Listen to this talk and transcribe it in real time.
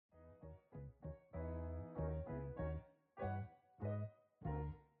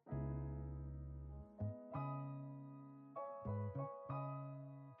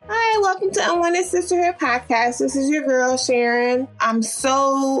welcome to Unwanted Sisterhood Podcast. This is your girl, Sharon. I'm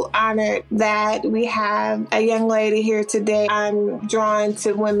so honored that we have a young lady here today. I'm drawn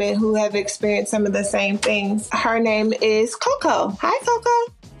to women who have experienced some of the same things. Her name is Coco. Hi,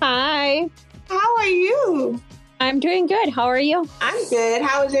 Coco. Hi. How are you? I'm doing good. How are you? I'm good.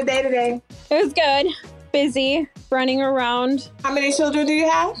 How was your day today? It was good. Busy, running around. How many children do you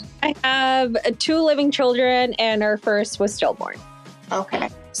have? I have 2 living children, and our first was stillborn. Okay.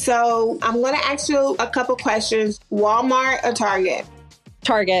 So I'm going to ask you a couple questions. Walmart or Target?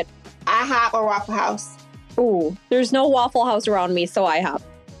 Target. IHOP or Waffle House? Ooh, there's no Waffle House around me, so IHOP.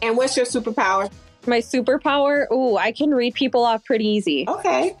 And what's your superpower? My superpower? Ooh, I can read people off pretty easy.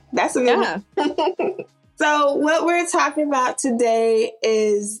 Okay. That's a good one. So what we're talking about today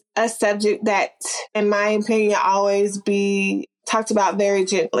is a subject that, in my opinion, always be talked about very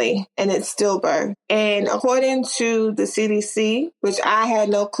gently, and it's stillbirth. And according to the CDC, which I had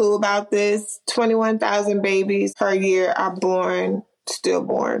no clue about this, 21,000 babies per year are born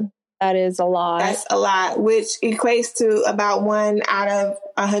stillborn. That is a lot. That's a lot, which equates to about 1 out of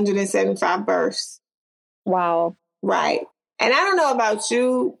 175 births. Wow. Right. And I don't know about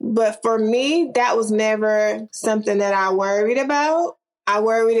you, but for me, that was never something that I worried about. I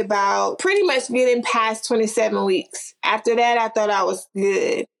worried about pretty much getting past 27 weeks. After that, I thought I was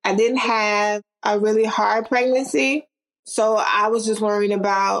good. I didn't have a really hard pregnancy. So I was just worrying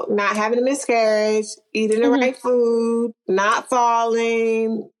about not having a miscarriage, eating the right food, not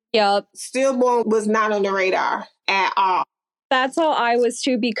falling. Yep. Stillborn was not on the radar at all. That's how I was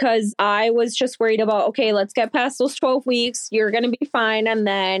too, because I was just worried about, okay, let's get past those 12 weeks. You're going to be fine. And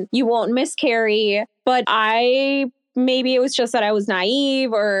then you won't miscarry. But maybe it was just that I was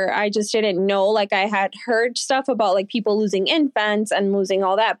naive, or I just didn't know. Like, I had heard stuff about like people losing infants and losing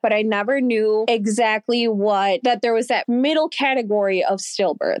all that, but I never knew exactly that there was that middle category of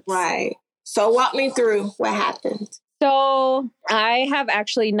stillbirths. Right. So walk me through what happened. So I have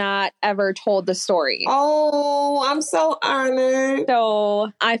actually not ever told the story. Oh, I'm so honored.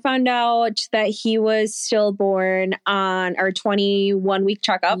 So I found out that he was stillborn on our 21-week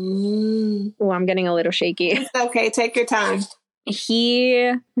checkup. Oh, I'm getting a little shaky. It's okay. Take your time.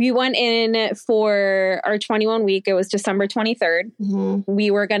 We went in for our 21 week. It was December 23rd. We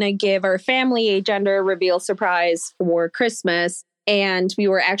were going to give our family a gender reveal surprise for Christmas. And we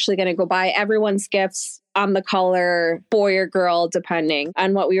were actually going to go buy everyone's gifts on the color, boy or girl, depending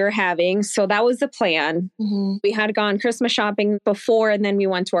on what we were having. So that was the plan. We had gone Christmas shopping before, and then we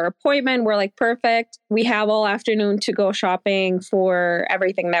went to our appointment. We're like, perfect. We have all afternoon to go shopping for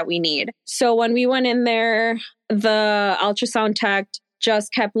everything that we need. So when we went in there, the ultrasound tech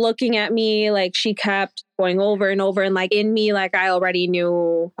just kept looking at me. Like, she kept going over and over, and like in me, like I already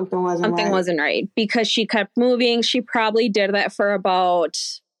knew something wasn't right, because she kept moving. She probably did that for about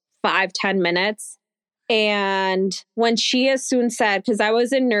 5-10 minutes. And when she as soon said, because I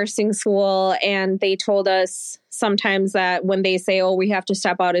was in nursing school, and they told us sometimes that when they say, oh, we have to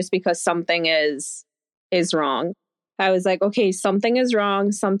step out, is because something is wrong. I was like, okay, something is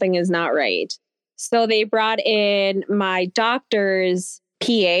wrong. Something is not right. So they brought in my doctor's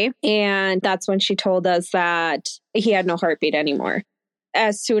PA, and that's when she told us that he had no heartbeat anymore.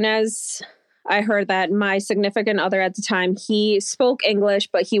 As soon as I heard that, my significant other at the time, he spoke English,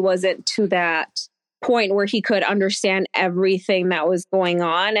 but he wasn't to that point where he could understand everything that was going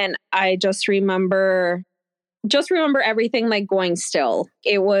on. And I just remember everything like going still.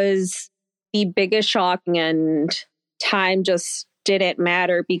 It was the biggest shock, and time just didn't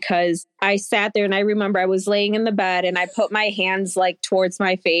matter, because I sat there and I remember I was laying in the bed and I put my hands like towards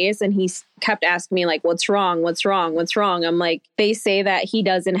my face, and he kept asking me like, what's wrong? What's wrong? What's wrong? I'm like, they say that he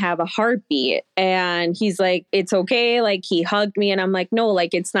doesn't have a heartbeat. And he's like, it's okay. Like, he hugged me, and I'm like, no,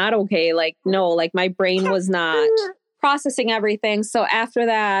 like, it's not okay. Like, no, like my brain was not processing everything. So after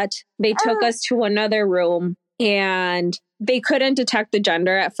that, they took us to another room, and they couldn't detect the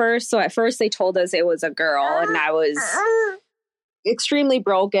gender at first. So at first they told us it was a girl, and I was extremely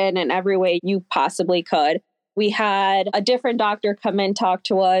broken in every way you possibly could. We had a different doctor come in, talk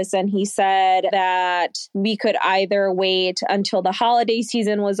to us, and he said that we could either wait until the holiday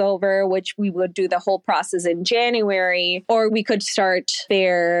season was over, which we would do the whole process in January, or we could start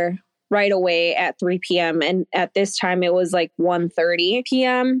there right away at 3 p.m. And at this time, it was like 1:30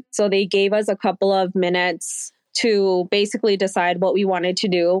 p.m. So they gave us a couple of minutes to basically decide what we wanted to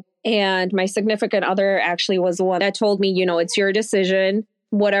do. And my significant other actually was the one that told me, it's your decision.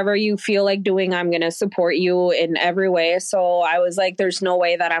 Whatever you feel like doing, I'm going to support you in every way. So I was like, there's no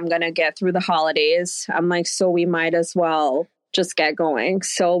way that I'm going to get through the holidays. I'm like, so we might as well just get going.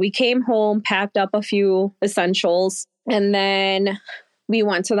 So we came home, packed up a few essentials, and then we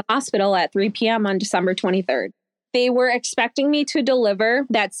went to the hospital at 3 p.m. on December 23rd. They were expecting me to deliver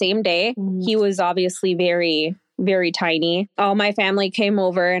that same day. He was obviously very, very tiny. All my family came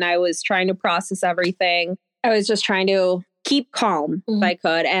over and I was trying to process everything. I was just trying to keep calm if I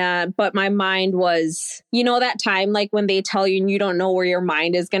could. But my mind was, you know, that time, like when they tell you and you don't know where your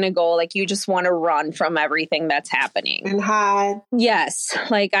mind is going to go, like you just want to run from everything that's happening. And hide. Yes.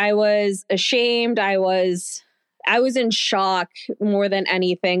 Like I was ashamed. I was in shock more than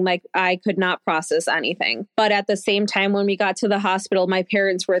anything. Like I could not process anything. But at the same time, when we got to the hospital, my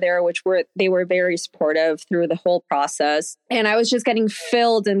parents were there, they were very supportive through the whole process. And I was just getting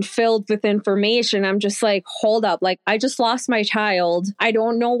filled with information. I'm just like, hold up. Like I just lost my child. I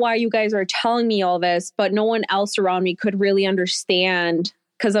don't know why you guys are telling me all this, but no one else around me could really understand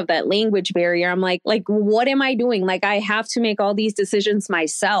because of that language barrier. I'm like, what am I doing? Like, I have to make all these decisions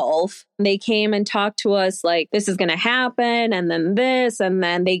myself. They came and talked to us like, this is going to happen. And then this, and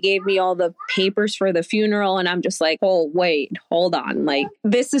then they gave me all the papers for the funeral. And I'm just like, oh, wait, hold on. Like,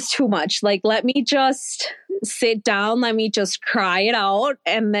 this is too much. Like, let me just sit down. Let me just cry it out.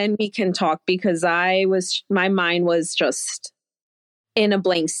 And then we can talk because my mind was just in a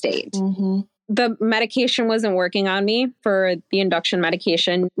blank state. The medication wasn't working on me for the induction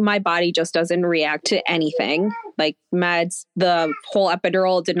medication. My body just doesn't react to anything like meds. The whole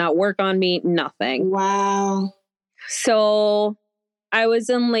epidural did not work on me, nothing. Wow. So I was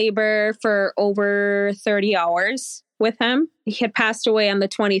in labor for over 30 hours with him. He had passed away on the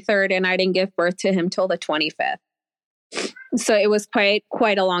 23rd and I didn't give birth to him till the 25th. So it was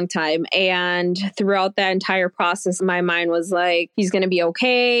quite a long time. And throughout that entire process, my mind was like, he's going to be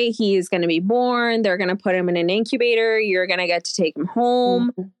okay. He's going to be born. They're going to put him in an incubator. You're going to get to take him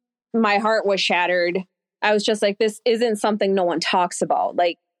home. My heart was shattered. I was just like, this isn't something no one talks about.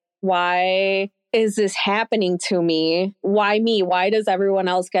 Like, why is this happening to me? Why me? Why does everyone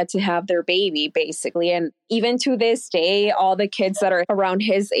else get to have their baby, basically? And even to this day, all the kids that are around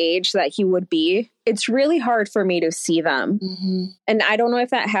his age that he would be, it's really hard for me to see them. And I don't know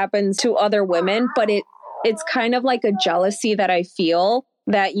if that happens to other women, but it's kind of like a jealousy that I feel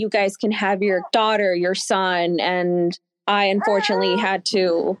that you guys can have your daughter, your son, and I unfortunately had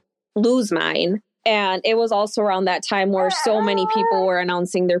to lose mine. And it was also around that time where so many people were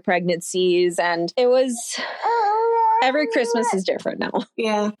announcing their pregnancies. And it was, every Christmas is different now.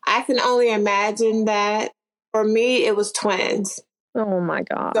 Yeah, I can only imagine that. For me, it was twins. Oh my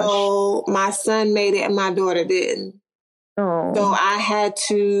gosh. So my son made it and my daughter didn't. Oh. So I had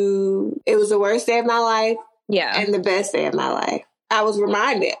to, it was the worst day of my life. Yeah. And the best day of my life. I was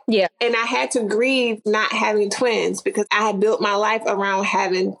reminded. Yeah. And I had to grieve not having twins because I had built my life around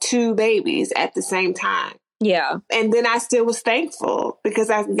having two babies at the same time. Yeah. And then I still was thankful because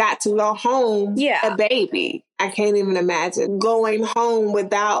I got to go home a baby. I can't even imagine going home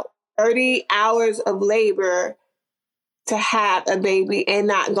without 30 hours of labor to have a baby and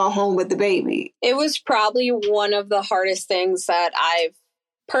not go home with the baby. It was probably one of the hardest things that I've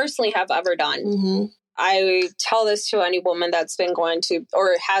personally have ever done. I tell this to any woman that's been going to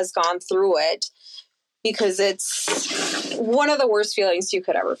or has gone through it because it's one of the worst feelings you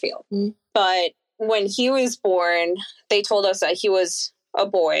could ever feel. But when he was born, they told us that he was a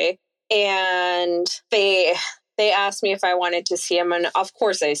boy and they asked me if I wanted to see him. And of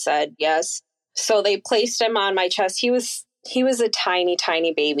course I said yes. So they placed him on my chest. He was a tiny,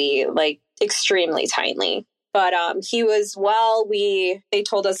 tiny baby, like extremely tiny. But he was they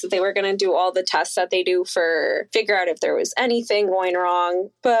told us that they were going to do all the tests that they do figure out if there was anything going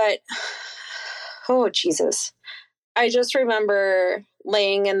wrong. But, oh, Jesus. I just remember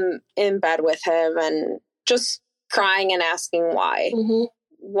laying in bed with him and just crying and asking why.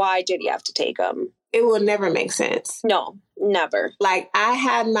 Why did you have to take him? It will never make sense. No, never. Like, I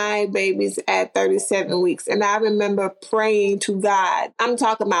had my babies at 37 weeks, and I remember praying to God. I'm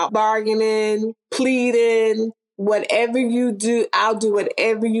talking about bargaining, pleading, whatever you do, I'll do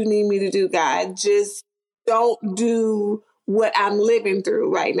whatever you need me to do, God. Just don't do what I'm living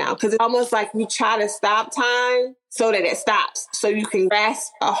through right now. Because it's almost like you try to stop time so that it stops. So you can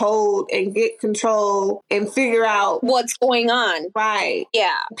grasp a hold and get control and figure out what's going on. Right.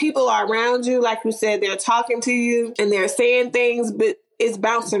 Yeah. People are around you. Like you said, they're talking to you and they're saying things, but it's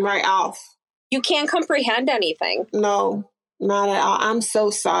bouncing right off. You can't comprehend anything. No, not at all. I'm so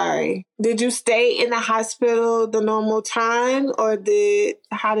sorry. Did you stay in the hospital the normal time or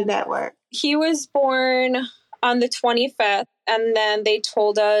how did that work? He was born on the 25th And then they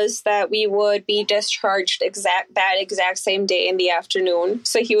told us that we would be discharged that exact same day in the afternoon.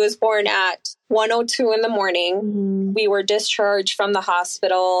 So he was born at 1:02 in the morning. Mm-hmm. We were discharged from the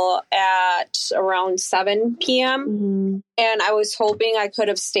hospital at around 7 p.m. Mm-hmm. And I was hoping I could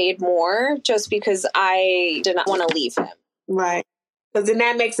have stayed more just because I did not want to leave him. Right. Because then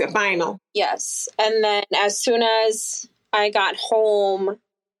that makes it final. Yes. And then as soon as I got home,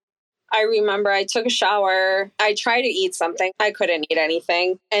 I remember I took a shower. I tried to eat something. I couldn't eat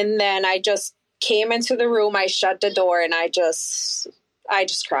anything. And then I just came into the room. I shut the door and I just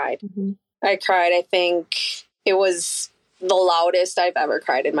cried. Mm-hmm. I cried. I think it was the loudest I've ever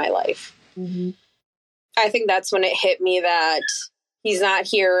cried in my life. Mm-hmm. I think that's when it hit me that he's not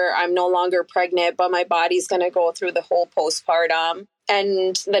here. I'm no longer pregnant, but my body's going to go through the whole postpartum.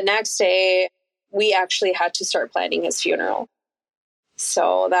 And the next day, we actually had to start planning his funeral.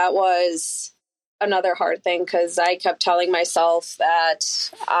 So that was another hard thing because I kept telling myself that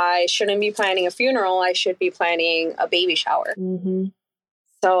I shouldn't be planning a funeral. I should be planning a baby shower. Mm-hmm.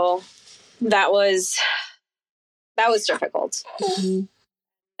 So that was difficult. Mm-hmm.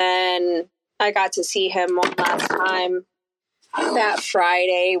 And I got to see him one last time that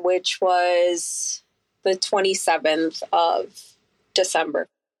Friday, which was the 27th of December.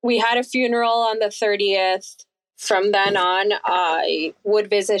 We had a funeral on the 30th. From then on, I would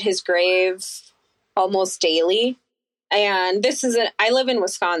visit his grave almost daily. And I live in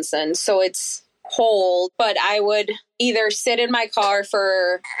Wisconsin, so it's cold, but I would either sit in my car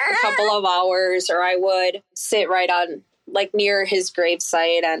for a couple of hours or I would sit right on near his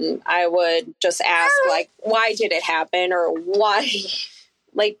gravesite and I would just ask why did it happen or why,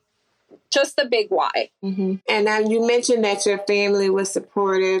 just the big why. Mm-hmm. And now you mentioned that your family was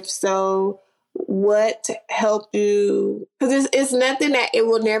supportive. So what helped you? Because it's nothing that it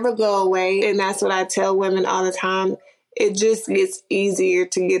will never go away. And that's what I tell women all the time. It just gets easier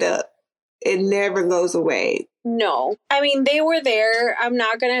to get up. It never goes away. No. I mean, they were there. I'm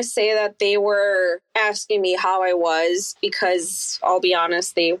not going to say that they were asking me how I was because I'll be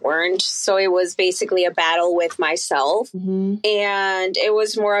honest, they weren't. So it was basically a battle with myself. Mm-hmm. And it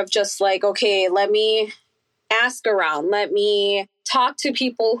was more of just okay, let me ask around. Let me talk to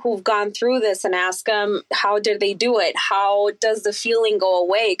people who've gone through this and ask them, how did they do it? How does the feeling go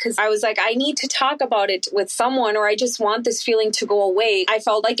away? Because I was I need to talk about it with someone, or I just want this feeling to go away. I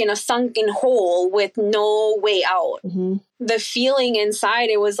felt in a sunken hole with no way out. Mm-hmm. The feeling inside,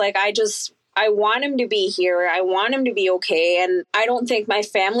 it was I want him to be here. I want him to be okay. And I don't think my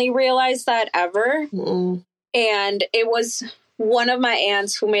family realized that ever. Mm-mm. And it was one of my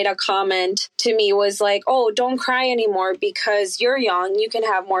aunts who made a comment to me was oh, don't cry anymore because you're young. You can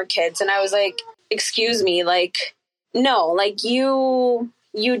have more kids. And I was excuse me, no,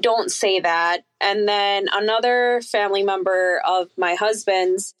 you don't say that. And then another family member of my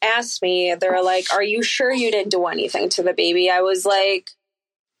husband's asked me, they're are you sure you didn't do anything to the baby? I was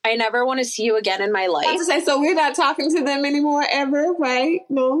I never want to see you again in my life. I was so we're not talking to them anymore ever, right?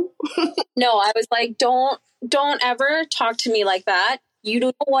 No. No, I was don't ever talk to me like that. You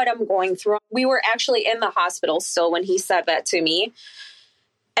don't know what I'm going through. We were actually in the hospital still when he said that to me.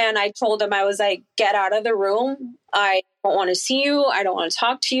 And I told him, I was get out of the room. I don't want to see you. I don't want to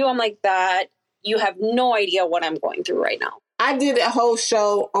talk to you. I'm that. You have no idea what I'm going through right now. I did a whole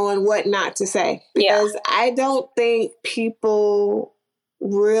show on what not to say. Because I don't think people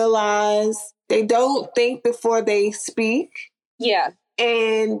realize, they don't think before they speak. Yeah.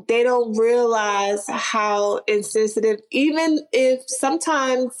 And they don't realize how insensitive, even if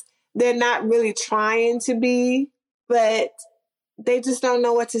sometimes they're not really trying to be, but they just don't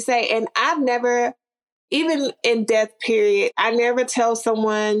know what to say. And I've never, even in death period, I never tell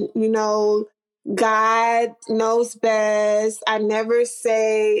someone, God knows best. I never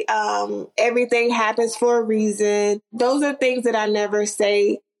say everything happens for a reason. Those are things that I never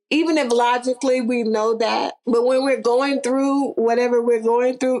say, even if logically we know that. But when we're going through whatever we're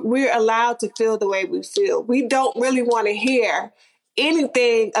going through, we're allowed to feel the way we feel. We don't really want to hear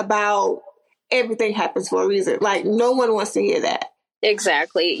anything about everything happens for a reason. No one wants to hear that.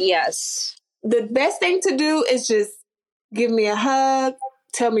 Exactly. Yes. The best thing to do is just give me a hug.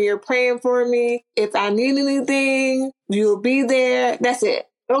 Tell me you're praying for me. If I need anything, you'll be there. That's it.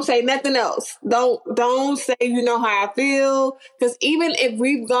 Don't say nothing else. Don't say you know how I feel. Because even if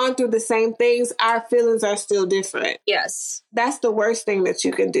we've gone through the same things, our feelings are still different. Yes. That's the worst thing that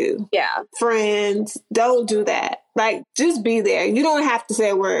you can do. Yeah. Friends, don't do that. Just be there. You don't have to say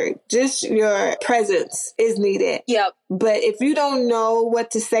a word. Just your presence is needed. Yep. But if you don't know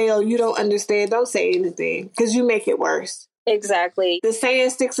what to say or you don't understand, don't say anything because you make it worse. Exactly. The saying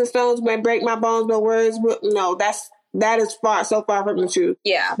sticks and stones may break my bones, but words will... No, that's that is so far from the truth.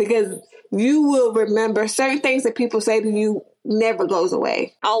 Yeah. Because you will remember certain things that people say to you never goes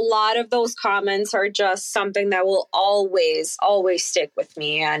away. A lot of those comments are just something that will always, always stick with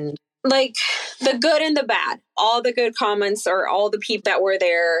me. And like the good and the bad, all the good comments or all the people that were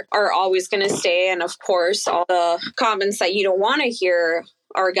there are always going to stay. And of course, all the comments that you don't want to hear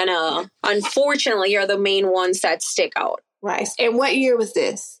are going to, unfortunately, are the main ones that stick out. Right. And what year was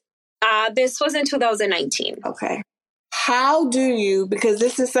this? This was in 2019. Okay. How do you, because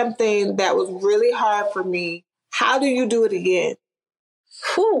this is something that was really hard for me, how do you do it again?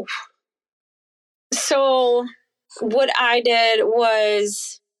 Whew. So what I did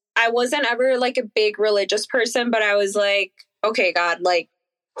was, I wasn't ever like a big religious person, but I was like, okay, God, like,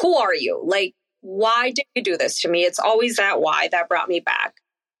 who are you? Like, why did you do this to me? It's always that why that brought me back.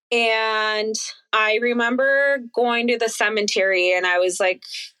 And I remember going to the cemetery and I was like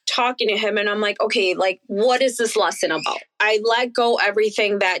talking to him and I'm like, okay, like, what is this lesson about? I let go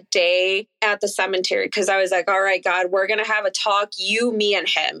everything that day at the cemetery because I was like, all right, God, we're going to have a talk, you, me, and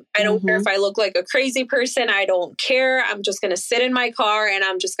him. I don't care if I look like a crazy person. I don't care. I'm just going to sit in my car and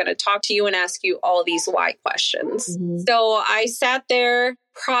I'm just going to talk to you and ask you all these why questions. So I sat there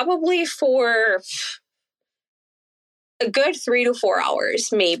probably for a good 3 to 4 hours,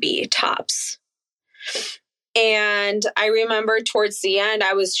 maybe tops. And I remember towards the end,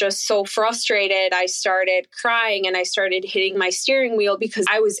 I was just so frustrated. I started crying and I started hitting my steering wheel because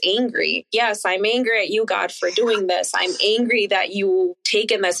I was angry. Yes, I'm angry at you, God, for doing this. I'm angry that you've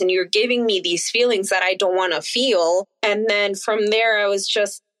taken this and you're giving me these feelings that I don't want to feel. And then from there, I was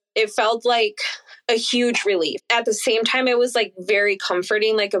just, it felt like a huge relief. At the same time, it was like very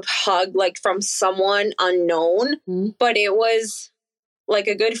comforting, like a hug, like from someone unknown. But it was like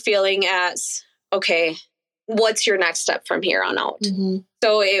a good feeling as, okay, what's your next step from here on out?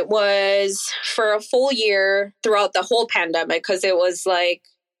 So it was for a full year throughout the whole pandemic, because it was like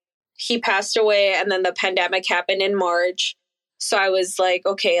he passed away and then the pandemic happened in March. So I was like,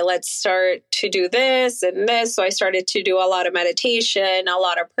 okay, let's start to do this and this. So I started to do a lot of meditation, a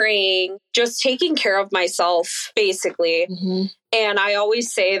lot of praying, just taking care of myself, basically. And I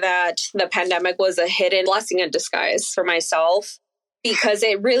always say that the pandemic was a hidden blessing in disguise for myself, because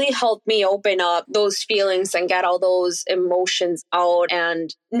it really helped me open up those feelings and get all those emotions out,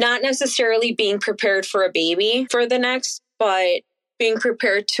 and not necessarily being prepared for a baby for the next, but being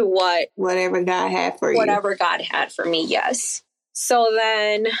prepared to whatever God had for you. Whatever God had for me, yes. So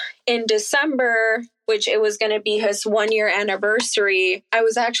then in December, which it was going to be his 1 year anniversary, I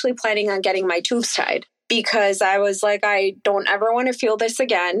was actually planning on getting my tubes tied. Because I was like, I don't ever want to feel this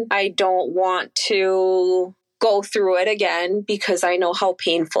again. I don't want to go through it again because I know how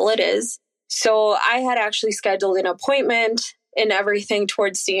painful it is. So I had actually scheduled an appointment and everything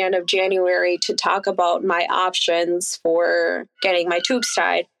towards the end of January to talk about my options for getting my tubes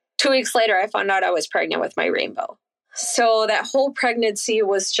tied. 2 weeks later, I found out I was pregnant with my rainbow. So that whole pregnancy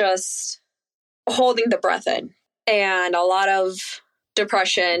was just holding the breath in, and a lot of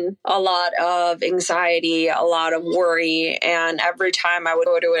depression, a lot of anxiety, a lot of worry. And every time I would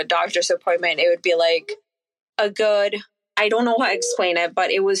go to a doctor's appointment, it would be like I don't know how to explain it,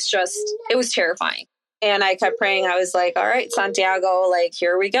 but it was terrifying. And I kept praying. I was like, all right, Santiago, like,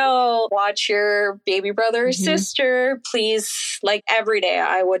 here we go. Watch your baby brother or sister. Please, like, every day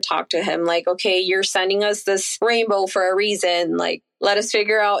I would talk to him like, okay, you're sending us this rainbow for a reason. Like, let us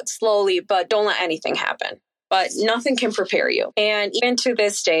figure out slowly, but don't let anything happen. But nothing can prepare you. And even to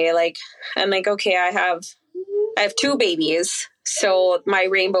this day, like, I'm like, okay, I have 2 babies. So my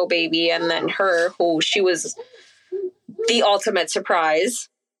rainbow baby and then her, who she was the ultimate surprise.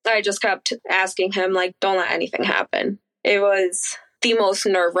 I just kept asking him, like, don't let anything happen. It was the most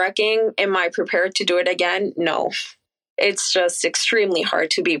nerve-wracking. Am I prepared to do it again? No. It's just extremely hard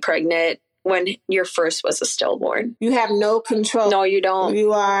to be pregnant when your first was a stillborn. You have no control. No, you don't.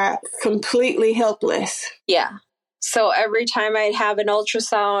 You are completely helpless. Yeah. So every time I'd have an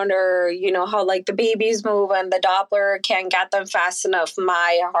ultrasound, or, you know, how like the babies move and the Doppler can't get them fast enough,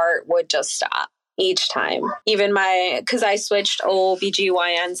 my heart would just stop each time. Even because I switched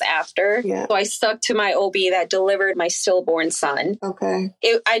OBGYNs after. Yeah. So I stuck to my OB that delivered my stillborn son. Okay.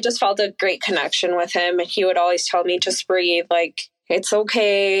 I just felt a great connection with him. And he would always tell me, just breathe, like, it's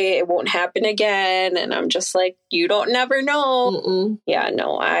okay, it won't happen again. And I'm just like, you don't never know. Yeah,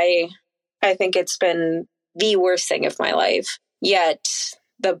 no, I think it's been the worst thing of my life, yet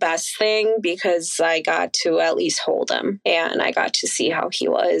the best thing, because I got to at least hold him and I got to see how he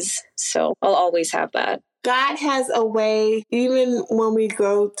was. So I'll always have that. God has a way, even when we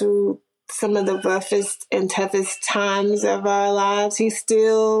go through some of the roughest and toughest times of our lives, he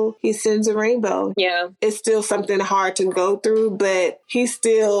sends a rainbow. Yeah. It's still something hard to go through, but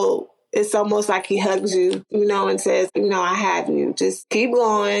it's almost like he hugs you, and says, I have you. Just keep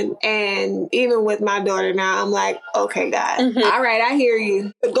going. And even with my daughter now, I'm like, okay, God, all right, I hear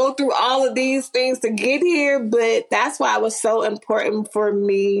you. Go through all of these things to get here. But that's why it was so important for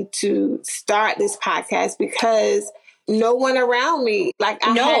me to start this podcast, because no one around me. Like,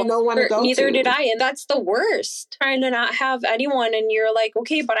 I had no one to go to. Neither did I. And that's the worst. Trying to not have anyone. And you're like,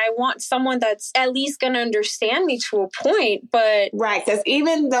 okay, but I want someone that's at least going to understand me to a point. But right. Because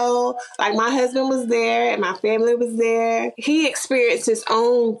even though like my husband was there and my family was there, he experienced his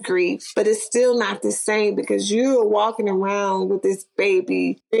own grief, but it's still not the same, because you're walking around with this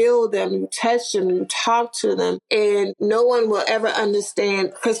baby, feel them, you touch them, you talk to them, and no one will ever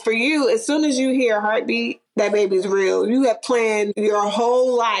understand. Because for you, as soon as you hear a heartbeat, that baby's real. You have planned your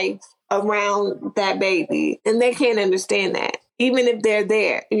whole life around that baby, and they can't understand that. Even if they're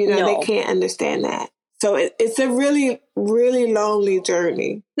there, they can't understand that. So it's a really, really lonely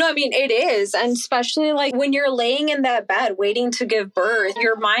journey. No, I mean, it is. And especially like when you're laying in that bed waiting to give birth,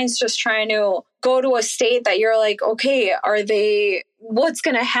 your mind's just trying to go to a state that you're like, okay, what's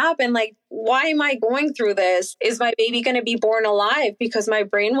going to happen? Like, why am I going through this? Is my baby going to be born alive? Because my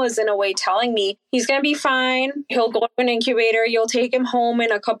brain was in a way telling me he's going to be fine. He'll go to an incubator. You'll take him home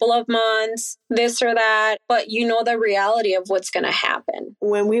in a couple of months, this or that. But the reality of what's going to happen.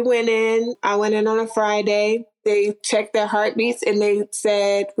 When I went in on a Friday. They checked their heartbeats and they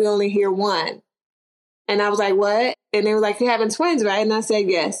said, we only hear one. And I was like, what? And they were like, you're having twins, right? And I said,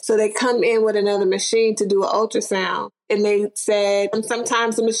 yes. So they come in with another machine to do an ultrasound. And they said,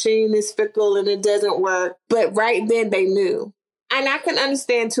 sometimes the machine is fickle and it doesn't work. But right then they knew. And I can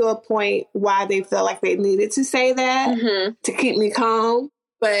understand to a point why they felt like they needed to say that to keep me calm.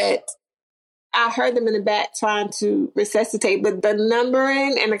 But I heard them in the back trying to resuscitate. But the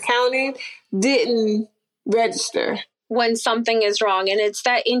numbering and the counting didn't register when something is wrong. And it's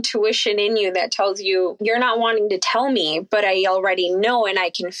that intuition in you that tells you you're not wanting to tell me, but I already know, and I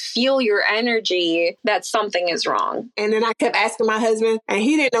can feel your energy that something is wrong. And then I kept asking my husband, and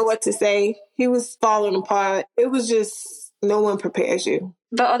he didn't know what to say. He was falling apart. It was just, no one prepares you.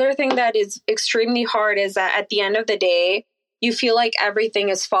 The other thing that is extremely hard is that at the end of the day, you feel like everything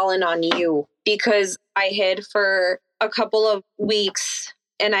is fallen on you, because I hid for a couple of weeks.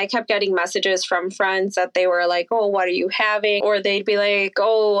 And I kept getting messages from friends that they were like, oh, what are you having? Or they'd be like,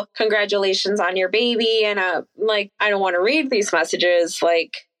 oh, congratulations on your baby. And I'm like, I don't want to read these messages.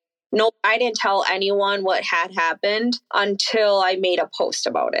 Like, no, I didn't tell anyone what had happened until I made a post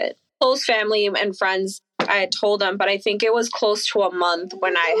about it. Close family and friends, I had told them, but I think it was close to a month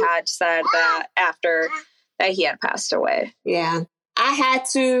when I had said that after that he had passed away. Yeah, I had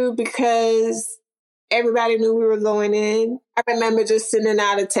to, because everybody knew we were going in. I remember just sending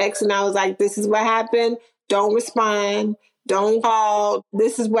out a text and I was like, this is what happened. Don't respond. Don't call.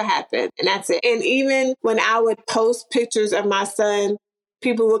 This is what happened. And that's it. And even when I would post pictures of my son,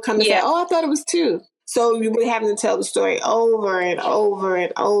 people would come and say, oh, I thought it was 2. So you were having to tell the story over and over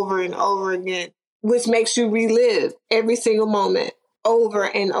and over and over again, which makes you relive every single moment over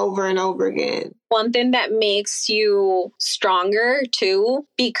and over and over again. One thing that makes you stronger too,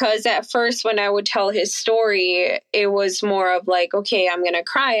 because at first when I would tell his story, it was more of like, okay, I'm going to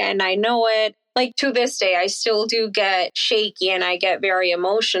cry and I know it. Like to this day, I still do get shaky and I get very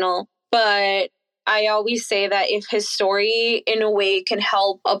emotional. But I always say that if his story in a way can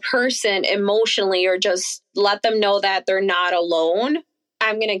help a person emotionally or just let them know that they're not alone,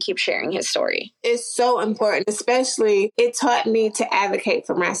 I'm going to keep sharing his story. It's so important, especially it taught me to advocate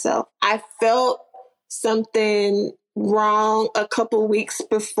for myself. I felt something wrong a couple weeks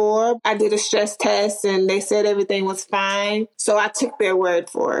before. I did a stress test and they said everything was fine. So I took their word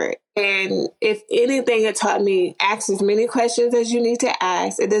for it. And if anything, it taught me, ask as many questions as you need to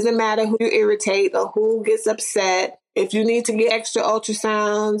ask. It doesn't matter who you irritate or who gets upset. If you need to get extra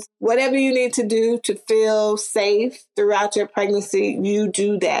ultrasounds, whatever you need to do to feel safe throughout your pregnancy, you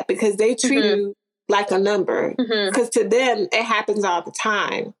do that, because they treat you like a number. Because to them, it happens all the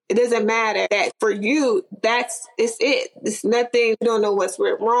time. It doesn't matter that for you, it's it. It's nothing. You don't know what's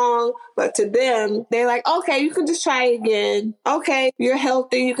wrong. But to them, they're like, okay, you can just try again. Okay, you're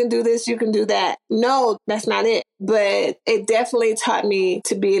healthy. You can do this. You can do that. No, that's not it. But it definitely taught me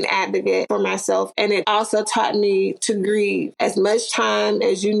to be an advocate for myself. And it also taught me to grieve as much time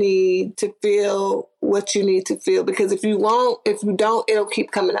as you need to feel what you need to feel. Because if you don't, it'll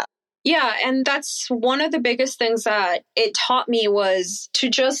keep coming up. Yeah, and that's one of the biggest things that it taught me was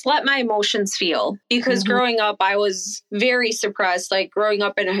to just let my emotions feel. Because growing up, I was very suppressed. Like growing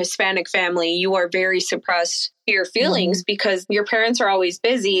up in a Hispanic family, you are very suppressed to your feelings because your parents are always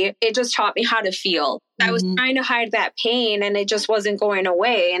busy. It just taught me how to feel. I was trying to hide that pain and it just wasn't going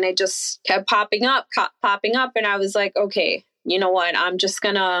away. And it just kept popping up. And I was like, okay, you know what? I'm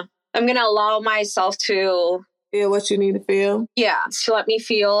going to allow myself to feel what you need to feel. Yeah, to let me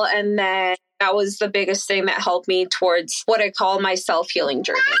feel. And then that was the biggest thing that helped me towards what I call my self-healing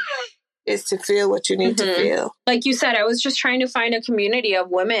journey. Is to feel what you need to feel. Like you said, I was just trying to find a community of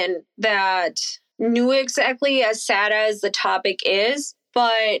women that knew exactly, as sad as the topic is.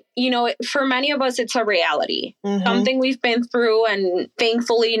 But, you know, for many of us, it's a reality. Something we've been through, and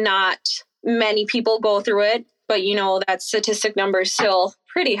thankfully not many people go through it. But, you know, that statistic number is still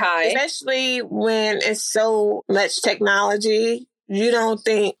pretty high. Especially when it's so much technology, you don't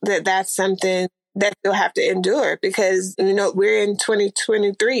think that that's something that you'll have to endure because, you know, we're in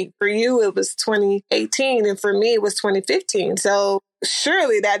 2023. For you, it was 2018. And for me, it was 2015. So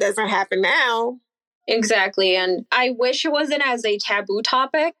surely that doesn't happen now. Exactly. And I wish it wasn't as a taboo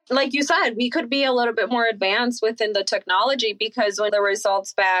topic. Like you said, we could be a little bit more advanced within the technology because when the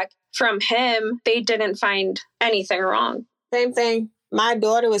results back from him, they didn't find anything wrong. Same thing. My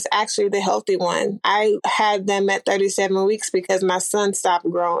daughter was actually the healthy one. I had them at 37 weeks because my son stopped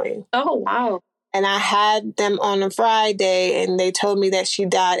growing. Oh, wow. And I had them on a Friday and they told me that she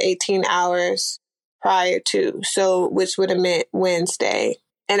died 18 hours prior to, so which would have meant Wednesday.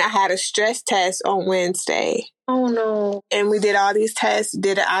 And I had a stress test on Wednesday. Oh, no. And we did all these tests,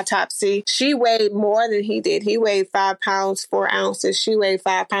 did an autopsy. She weighed more than he did. He weighed 5 pounds, 4 ounces. She weighed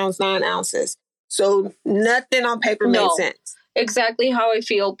 5 pounds, 9 ounces. So nothing on paper made sense. Exactly how I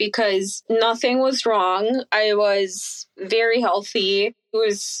feel because nothing was wrong. I was very healthy. It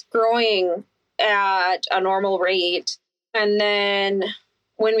was growing at a normal rate. And then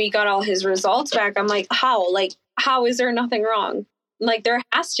when we got all his results back, I'm like, how? Like, how is there nothing wrong? Like, there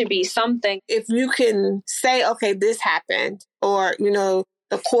has to be something. If you can say, okay, this happened, or, you know,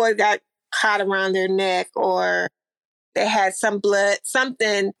 the cord got caught around their neck, or they had some blood,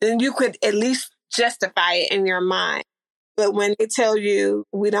 something, then you could at least justify it in your mind. But when they tell you,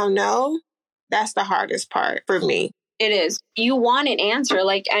 we don't know, that's the hardest part for me. It is. You want an answer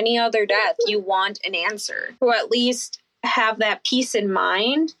like any other death. You want an answer, or at least have that peace in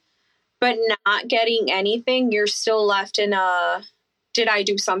mind, but not getting anything. You're still left in a, did I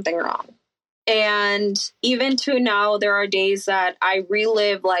do something wrong? And even to now, there are days that I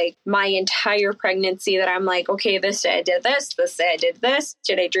relive like my entire pregnancy that I'm like, okay, this day I did this day I did this.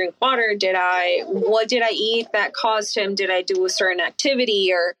 Did I drink water? What did I eat that caused him? Did I do a certain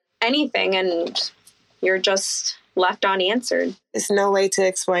activity or anything? And you're just left unanswered. There's no way to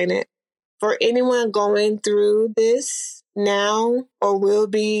explain it. For anyone going through this now or will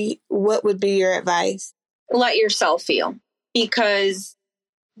be, what would be your advice? Let yourself feel, because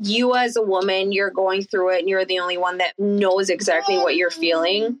you as a woman, you're going through it and you're the only one that knows exactly what you're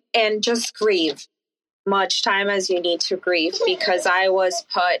feeling. And just grieve much time as you need to grieve, because I was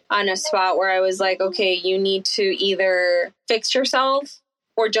put on a spot where I was like, okay, you need to either fix yourself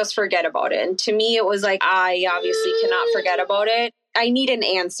or just forget about it. And to me, it was like, I obviously cannot forget about it. I need an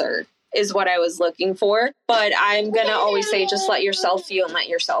answer is what I was looking for. But I'm going to always say, just let yourself feel and let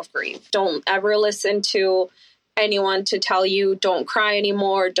yourself grieve. Don't ever listen to anyone to tell you, don't cry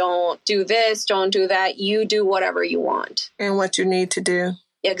anymore, don't do this, don't do that. You do whatever you want. And what you need to do.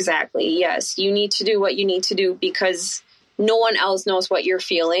 Exactly. Yes. You need to do what you need to do because no one else knows what you're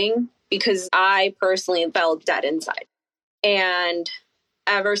feeling, because I personally felt dead inside. And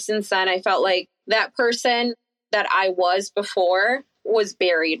ever since then, I felt like that person that I was before was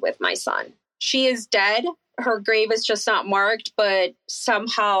buried with my son. She is dead. Her grave is just not marked, but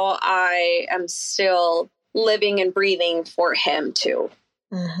somehow I am still living and breathing for him too.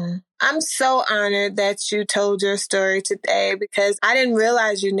 Mm-hmm. I'm so honored that you told your story today, because I didn't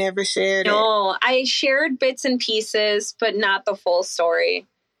realize you never shared it. No, I shared bits and pieces, but not the full story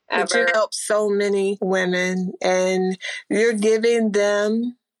ever. But you helped so many women and you're giving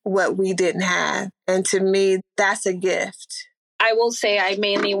them what we didn't have. And to me, that's a gift. I will say I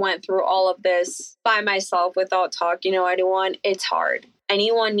mainly went through all of this by myself without talking to anyone. It's hard.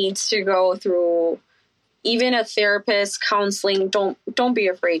 Anyone needs to go through, even a therapist, counseling. Don't be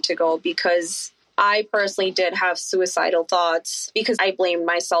afraid to go, because I personally did have suicidal thoughts because I blamed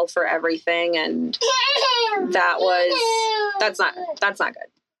myself for everything, and that's not good.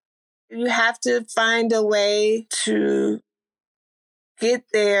 You have to find a way to get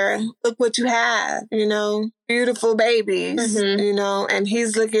there, look what you have, you know, beautiful babies, you know, and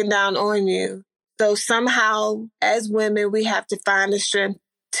he's looking down on you. So somehow, as women, we have to find the strength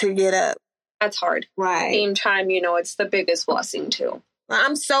to get up. That's hard. Right. Same time, you know, it's the biggest blessing too.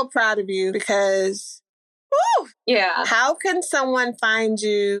 I'm so proud of you because, woo! Yeah. How can someone find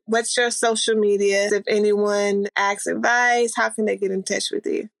you? What's your social media? If anyone asks advice, how can they get in touch with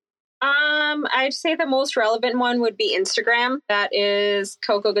you? I'd say the most relevant one would be Instagram. That is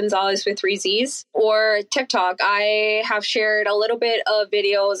Coco Gonzalez with 3 Z's. Or TikTok. I have shared a little bit of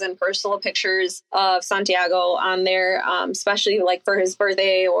videos and personal pictures of Santiago on there, especially like for his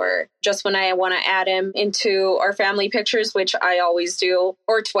birthday or just when I want to add him into our family pictures, which I always do.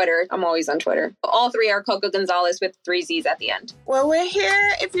 Or Twitter. I'm always on Twitter. All 3 are Coco Gonzalez with 3 Z's at the end. Well, we're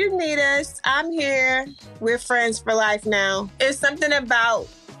here if you need us. I'm here. We're friends for life now. It's something about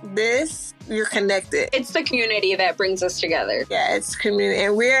this, you're connected. It's the community that brings us together. Yeah, it's community.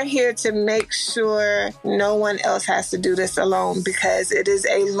 And we're here to make sure no one else has to do this alone because it is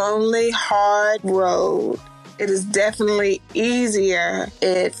a lonely, hard road. It is definitely easier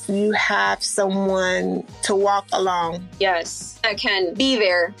if you have someone to walk along. Yes, that can be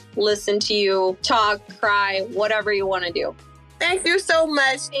there, listen to you, talk, cry, whatever you want to do. Thank you so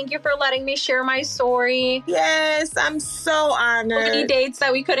much. Thank you for letting me share my story. Yes, I'm so honored. So many dates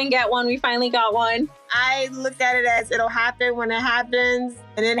that we couldn't get one. We finally got one. I look at it as it'll happen when it happens,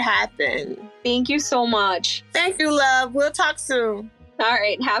 and it happened. Thank you so much. Thank you, love. We'll talk soon. All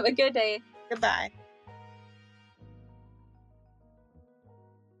right. Have a good day. Goodbye.